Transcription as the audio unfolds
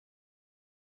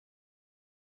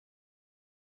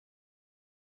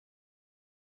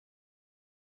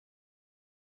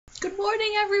Good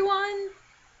morning, everyone!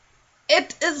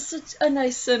 It is such a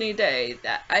nice sunny day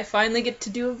that I finally get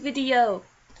to do a video.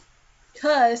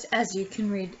 Because, as you can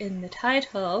read in the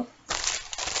title,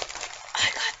 I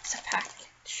got a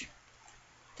package.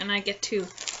 And I get to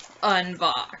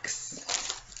unbox.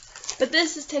 But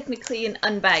this is technically an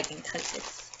unbagging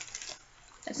because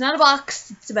it's not a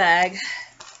box, it's a bag.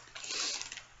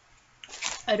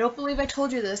 I don't believe I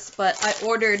told you this, but I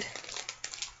ordered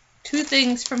 2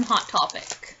 things from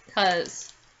HotTopic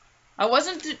because I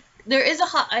wasn't. There is a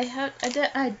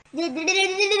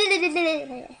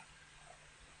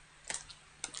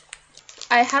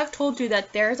I have told you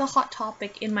that there is a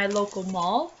HotTopic in my local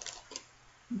mall,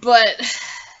 but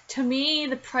to me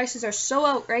the prices are so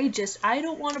outrageous. I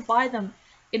don't want to buy them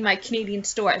in my Canadian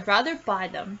store. I'd rather buy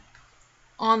them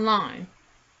online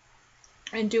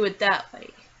and do it that way.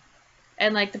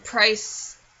 And like the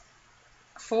price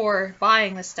for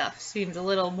buying the stuff seems a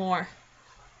little more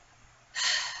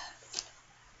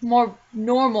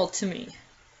normal to me,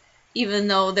 even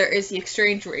though there is the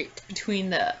exchange rate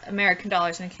between the American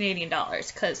dollars and Canadian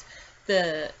dollars, because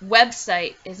the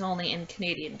website is only in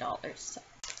Canadian dollars. So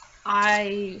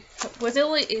I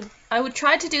would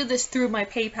try to do this through my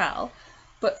PayPal,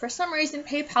 but for some reason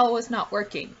PayPal was not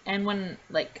working, and when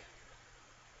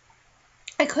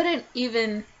I couldn't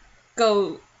even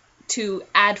go to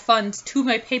add funds to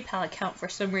my PayPal account for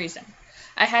some reason.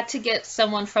 I had to get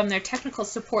someone from their technical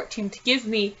support team to give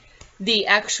me the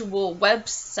actual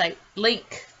website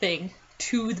link thing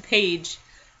to the page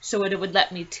so it would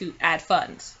let me to add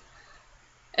funds.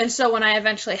 And so when I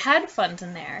eventually had funds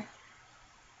in there,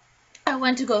 I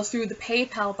went to go through the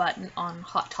PayPal button on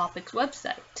HotTopic's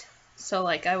website. So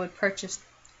I would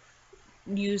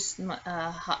use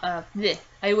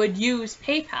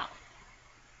PayPal.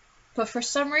 But for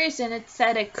some reason it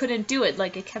said I couldn't do it.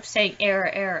 It kept saying error,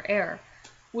 error, error.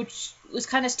 Which was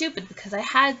kind of stupid because I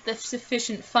had the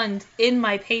sufficient funds in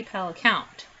my PayPal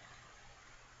account.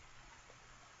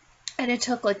 And it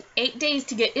took 8 days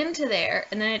to get into there,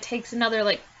 and then it takes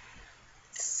another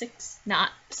 6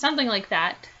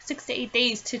 to 8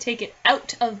 days to take it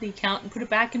out of the account and put it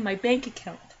back in my bank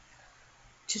account.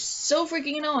 Just so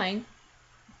freaking annoying.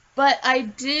 But I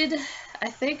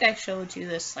think I showed you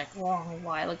this a long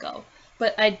while ago,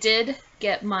 but I did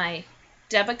get my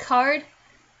debit card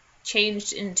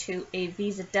changed into a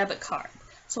Visa debit card,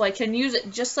 so I can use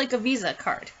it just like a Visa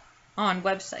card on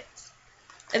websites.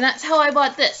 And that's how I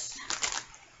bought this.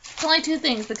 It's only 2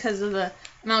 things because of the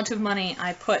amount of money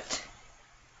I put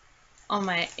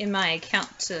in my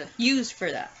account to use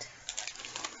for that.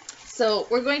 So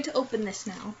we're going to open this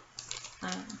now.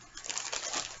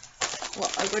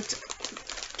 Well, I'm going to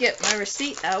get my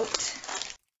receipt out.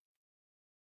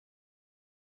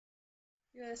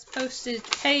 US postage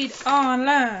paid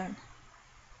online.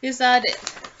 Yes, I did.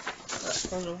 That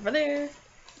goes over there.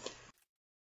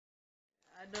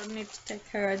 I don't need to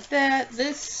take care of that.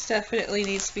 This definitely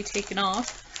needs to be taken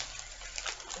off.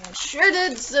 I sure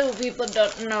did, so people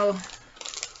don't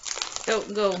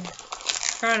go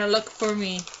trying to look for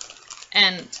me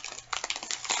and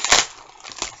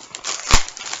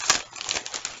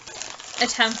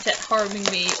attempt at harming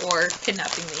me or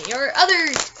kidnapping me or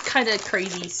other kind of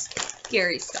crazy,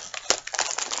 scary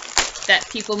stuff that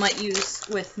people might use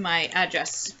with my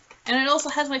address. And it also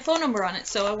has my phone number on it,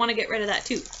 so I want to get rid of that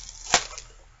too.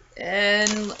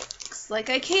 And looks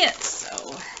like I can't, so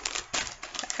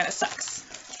that kind of sucks.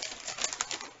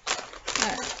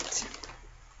 Alright.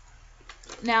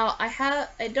 Now,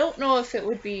 I don't know if it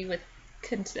would be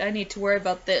I need to worry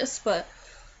about this, but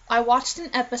I watched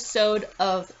an episode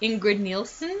of Ingrid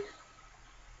Nielsen,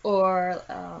 or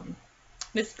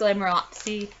Miss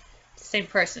Glamorazzi, same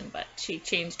person, but she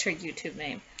changed her YouTube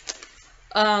name.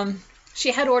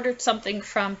 She had ordered something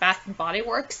from Bath and Body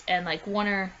Works, and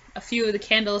a few of the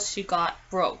candles she got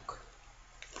broke.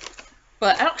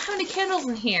 But I don't have any candles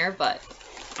in here, but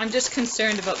I'm just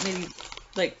concerned about maybe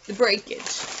the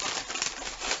breakage.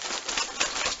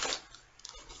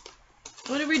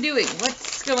 What are we doing?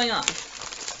 What's going on?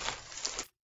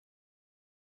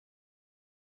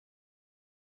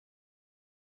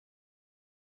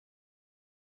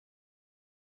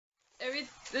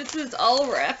 This is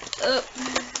all wrapped up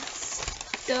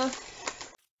stuff.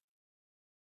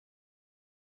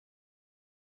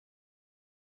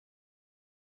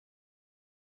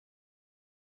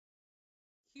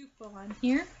 Coupon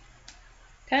here.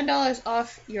 $10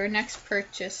 off your next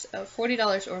purchase of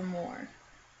 $40 or more.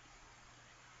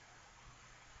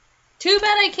 Too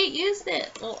bad I can't use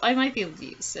it. Well, I might be able to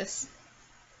use this.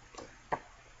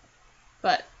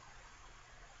 But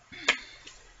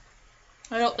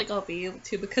I don't think I'll be able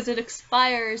to because it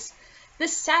expires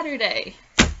this Saturday.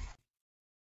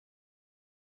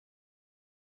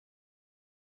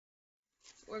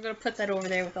 we're gonna put that over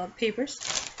there with all the papers.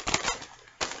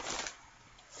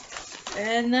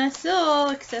 And that's all,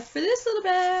 except for this little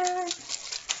bag.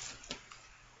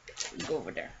 Go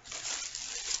over there.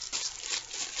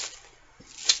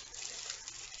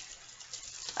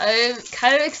 I'm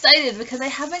kind of excited because I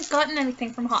haven't gotten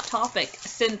anything from HotTopic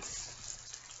since,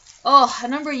 a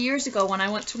number of years ago when I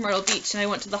went to Myrtle Beach and I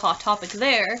went to the HotTopic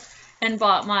there and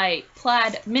bought my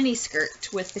plaid mini skirt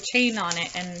with the chain on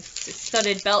it and the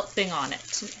studded belt thing on it.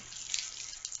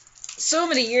 So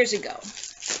many years ago.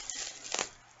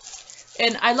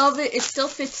 And I love it. It still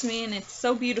fits me and it's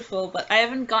so beautiful, but I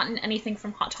haven't gotten anything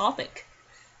from HotTopic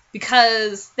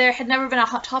because there had never been a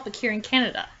HotTopic here in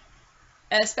Canada.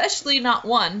 Especially not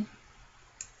one.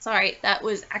 Sorry, that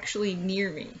was actually near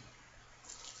me.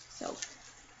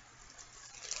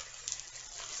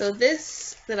 So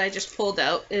this that I just pulled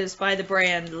out is by the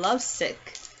brand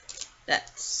Lovesick.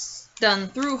 That's done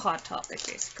through HotTopic,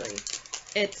 basically.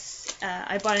 It's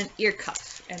I bought an ear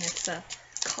cuff, and it's a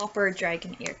copper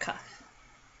dragon ear cuff.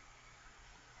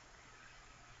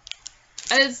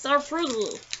 It's so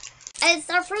pretty. It's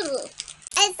so pretty.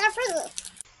 It's so pretty.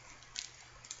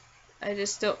 I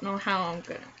just don't know how I'm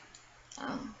gonna.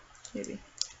 Maybe.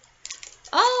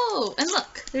 Oh, and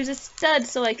look, there's a stud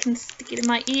so I can stick it in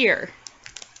my ear.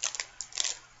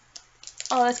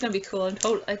 Oh, that's gonna be cool.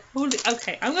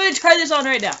 Okay, I'm gonna try this on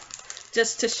right now,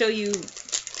 just to show you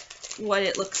what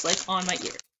it looks like on my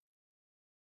ear.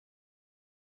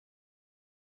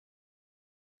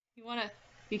 You wanna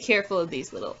be careful of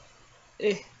these little,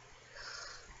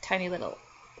 tiny little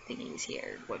thingies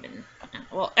here, women.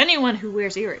 Well, anyone who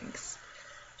wears earrings,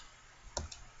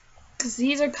 because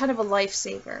these are kind of a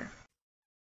lifesaver.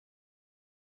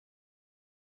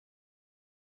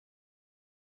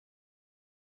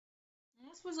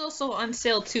 This was also on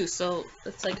sale too, so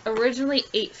it's like originally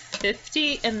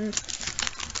 $8.50, and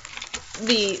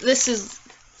this is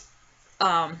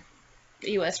the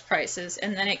US prices,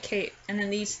 and then it came, and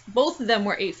then both of them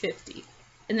were $8.50,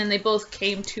 and then they both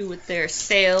came too with their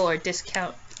sale or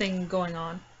discount thing going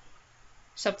on,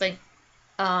 something.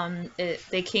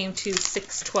 They came to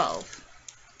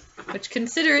 $6.12, which,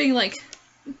 considering, like,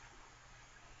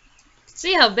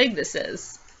 see how big this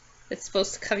is. It's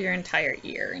supposed to cover your entire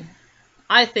ear, and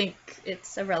I think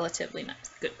it's a relatively nice,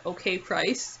 good, okay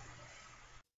price.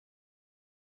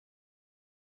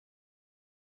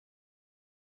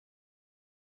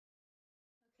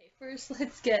 Okay, first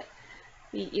let's get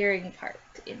the earring part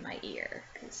in my ear,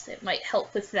 because it might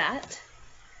help with that.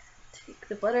 Take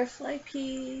the butterfly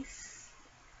piece,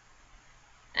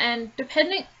 and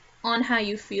depending on how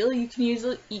you feel, you can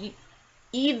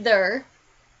either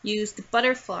use the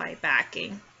butterfly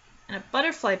backing, and a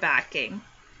butterfly backing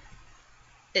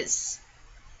is,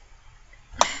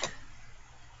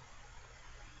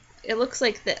 it looks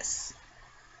like this.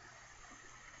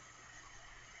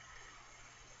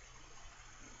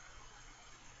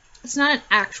 It's not an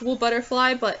actual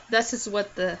butterfly, but this is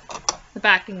what the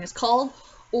backing is called.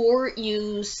 Or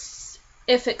use,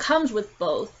 if it comes with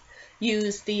both,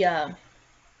 use the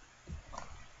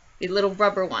little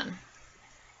rubber one.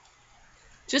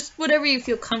 Just whatever you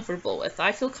feel comfortable with.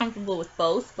 I feel comfortable with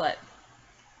both, but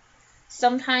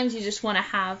sometimes you just want to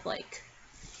have, like,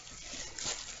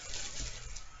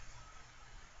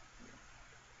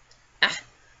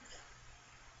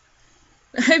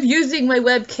 I'm using my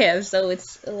webcam, so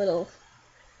it's a little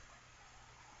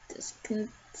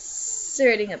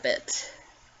disconcerting a bit.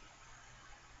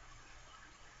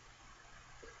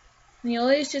 And you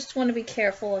always just want to be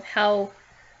careful of how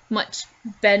much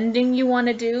bending you want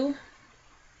to do.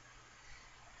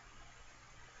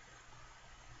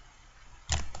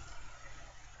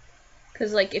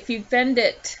 Because, like, if you bend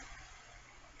it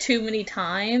too many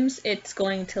times, it's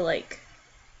going to, like,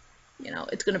 you know,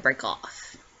 it's going to break off.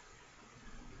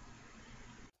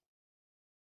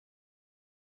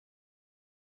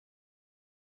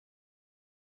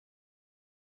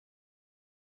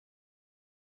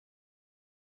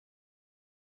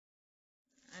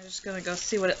 I'm just gonna go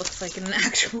see what it looks like in an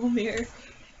actual mirror.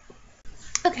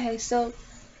 Okay, so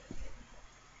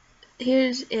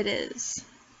here's it is.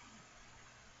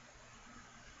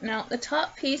 Now the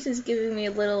top piece is giving me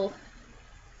a little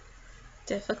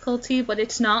difficulty, but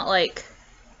it's not like,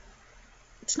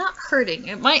 it's not hurting.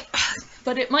 It might,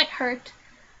 but it might hurt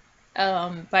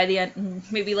by the end,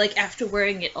 maybe like after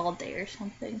wearing it all day or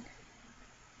something.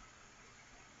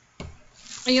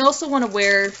 And you also want to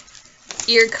wear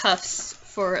ear cuffs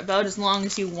for about as long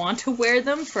as you want to wear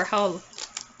them, for how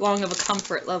long of a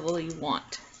comfort level you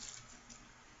want.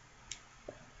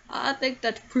 I think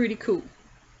that's pretty cool.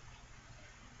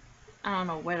 I don't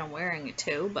know when I'm wearing it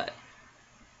to, but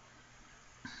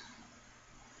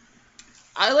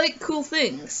I like cool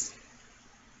things.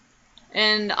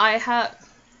 And if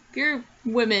you're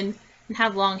women and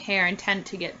have long hair and tend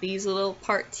to get these little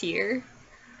parts here,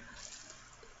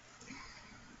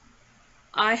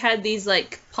 I had these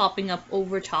like popping up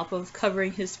over top of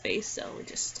covering his face, so we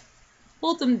just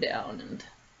pulled them down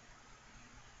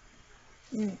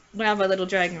and now my little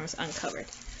dragon was uncovered.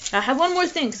 I have one more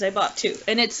thing because I bought two,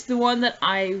 and it's the one that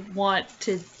I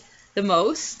wanted the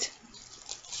most.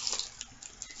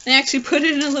 I actually put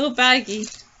it in a little baggie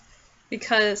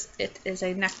because it is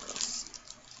a necklace.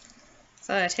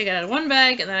 So I take it out of one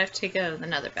bag and then I have to take it out of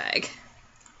another bag.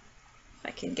 If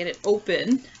I can get it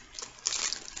open.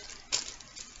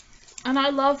 And I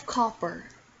love copper.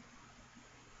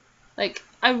 Like,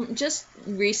 I'm just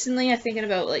recently, I'm thinking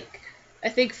about, like, I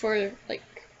think for, like,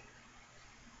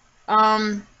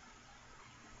 I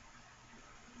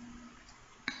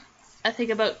think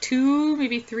about 2,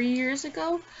 maybe 3 years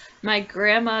ago, my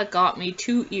grandma got me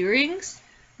 2 earrings,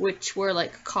 which were,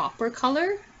 like, copper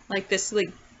color. Like, this,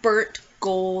 like, burnt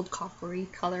gold coppery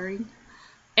coloring.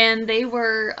 And they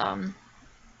were,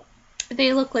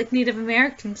 they look like Native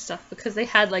American stuff because they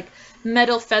had like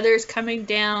metal feathers coming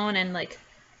down and like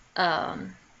a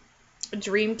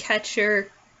dream catcher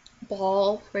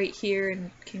ball right here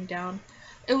and came down.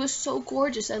 It was so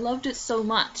gorgeous. I loved it so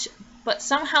much. But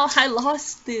somehow I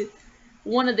lost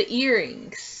one of the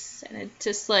earrings and it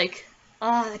just like,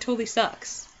 that totally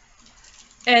sucks.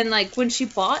 And like when she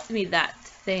bought me that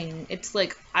thing, it's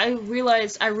like I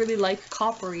realized I really like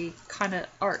coppery kind of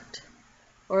art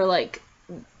or like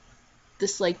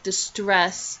this like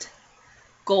distressed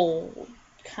gold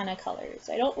kind of colors.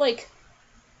 I don't like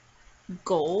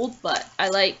gold, but I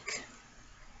like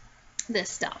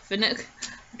this stuff. And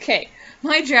okay,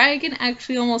 my dragon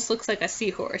actually almost looks like a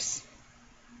seahorse.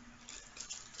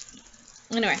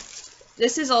 Anyway,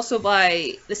 this is also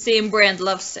by the same brand,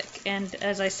 Lovesick, and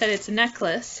as I said, it's a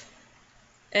necklace,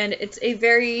 and it's a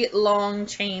very long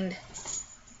chained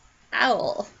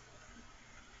owl.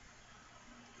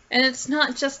 And it's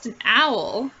not just an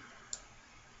owl.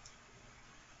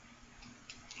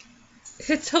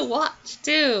 It's a watch,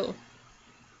 too.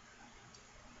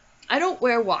 I don't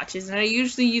wear watches, and I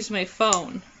usually use my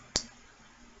phone.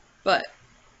 But,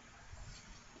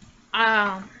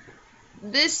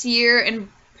 this year, and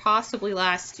possibly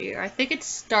last year, I think it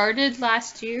started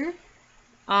last year,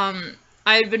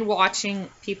 I've been watching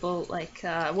people, like,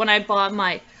 when I bought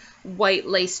my white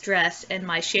lace dress and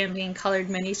my champagne colored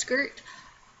miniskirt,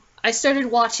 I started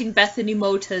watching Bethany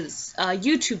Mota's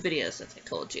YouTube videos, as I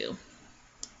told you.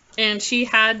 And she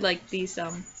had like these,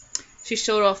 she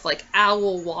showed off like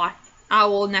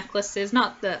owl necklaces,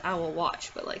 not the owl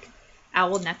watch, but like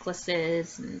owl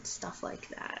necklaces and stuff like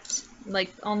that.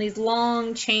 Like on these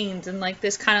long chains and like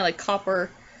this kind of like copper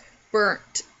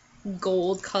burnt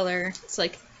gold color. It's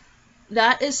like,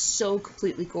 that is so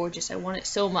completely gorgeous. I want it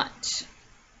so much.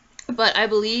 But I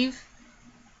believe,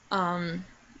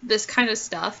 this kind of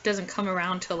stuff doesn't come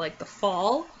around till like the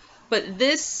fall, but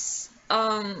this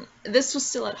was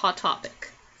still at HotTopic,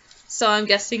 so I'm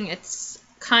guessing it's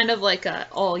kind of like a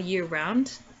all year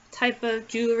round type of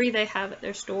jewelry they have at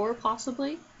their store,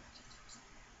 possibly.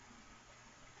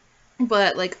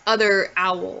 But like other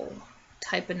owl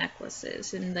type of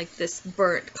necklaces and like this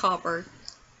burnt copper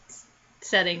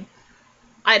setting,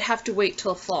 I'd have to wait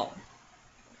till fall.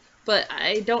 But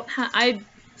I don't have,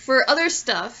 for other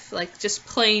stuff, like just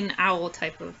plain owl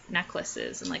type of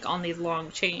necklaces and like on these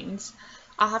long chains,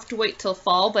 I'll have to wait till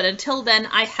fall, but until then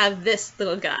I have this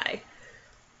little guy.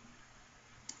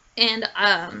 And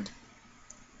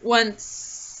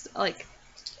once, like,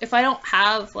 if I don't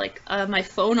have like my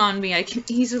phone on me, I can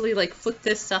easily like flip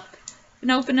this up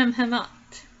and open him up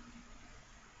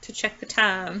to check the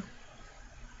time.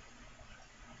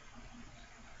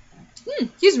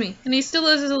 Excuse me. And he still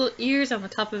has his little ears on the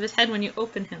top of his head when you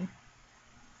open him.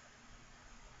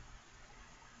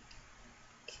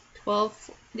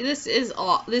 12. This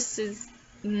is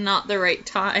not the right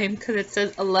time because it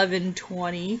says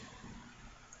 11:20.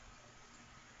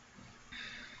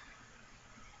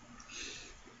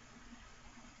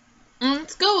 And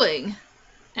it's going.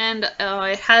 And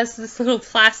it has this little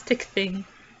plastic thing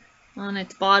on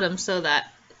its bottom so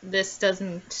that this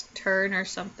doesn't turn or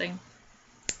something.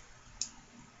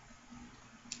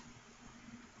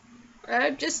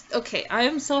 Okay, I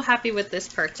am so happy with this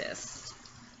purchase.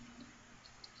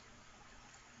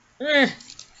 Get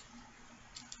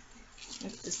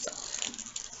this off.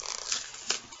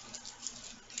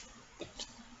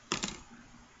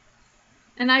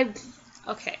 And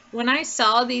okay, when I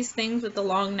saw these things with the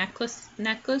long necklace,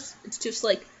 it's just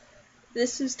like,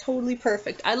 this is totally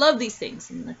perfect. I love these things.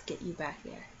 And let's get you back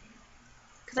there.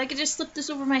 because I could just slip this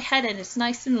over my head and it's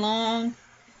nice and long.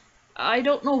 I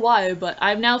don't know why, but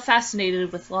I'm now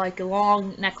fascinated with like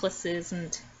long necklaces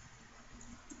and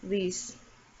these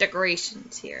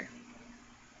decorations here.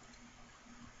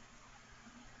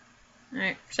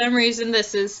 Alright, for some reason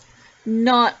this is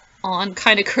not on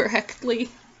kind of correctly.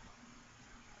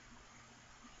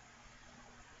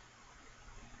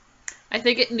 I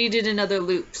think it needed another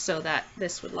loop so that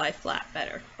this would lie flat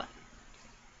better, but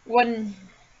oh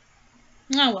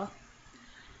well.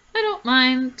 I don't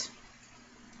mind.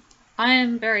 I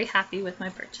am very happy with my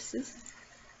purchases.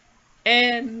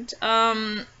 And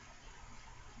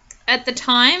at the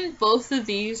time, both of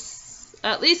these,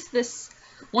 at least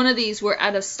one of these were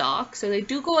out of stock. So they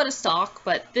do go out of stock,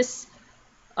 but this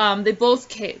they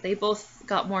both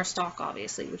got more stock,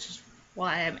 obviously, which is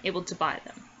why I'm able to buy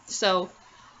them. So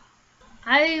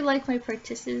I like my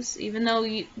purchases, even though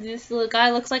this little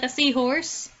guy looks like a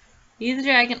seahorse. He's a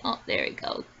dragon. Oh, there we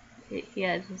go. He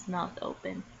has his mouth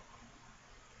open.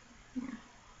 Yeah.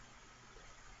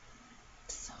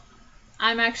 So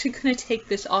I'm actually gonna take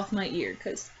this off my ear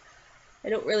because I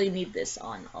don't really need this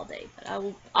on all day. But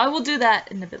I will do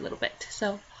that in a little bit.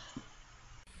 So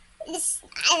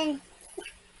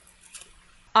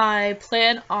I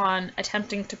plan on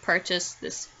attempting to purchase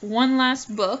this one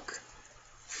last book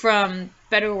from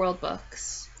Better World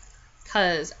Books,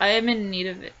 because I am in need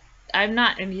of it. I'm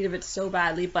not in need of it so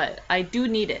badly, but I do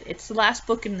need it. It's the last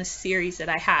book in the series that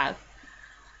I have.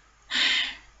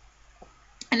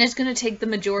 And it's going to take the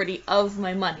majority of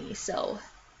my money, so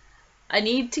I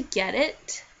need to get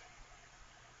it.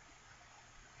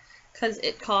 Because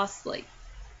it costs like,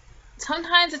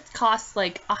 sometimes it costs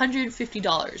like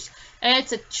 $150. And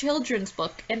it's a children's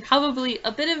book, and probably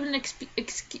a bit of an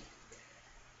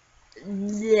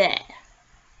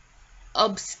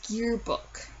obscure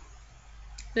book.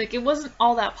 Like, it wasn't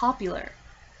all that popular.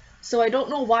 So I don't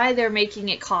know why they're making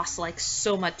it cost like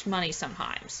so much money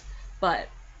sometimes. But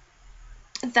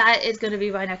that is going to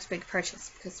be my next big purchase,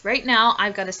 because right now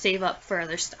I've got to save up for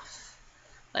other stuff.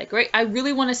 Like, I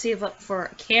really want to save up for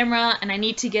a camera, and I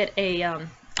need to get a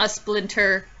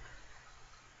splinter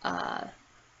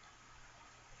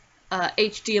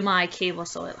HDMI cable,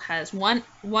 so it has one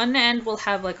end will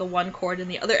have like a 1 cord, and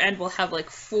the other end will have like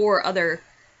 4 other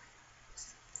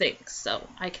things, so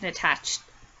I can attach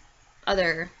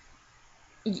other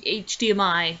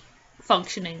HDMI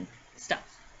functioning stuff.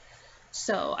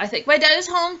 So I think my dad is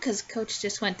home because Coach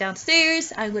just went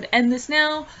downstairs. I would end this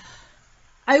now.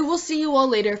 I will see you all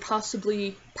later,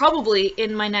 probably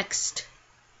in my next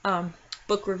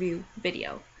book review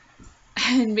video,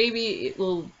 and maybe it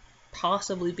will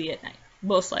possibly be at night,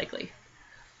 most likely.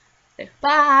 Okay,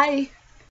 bye!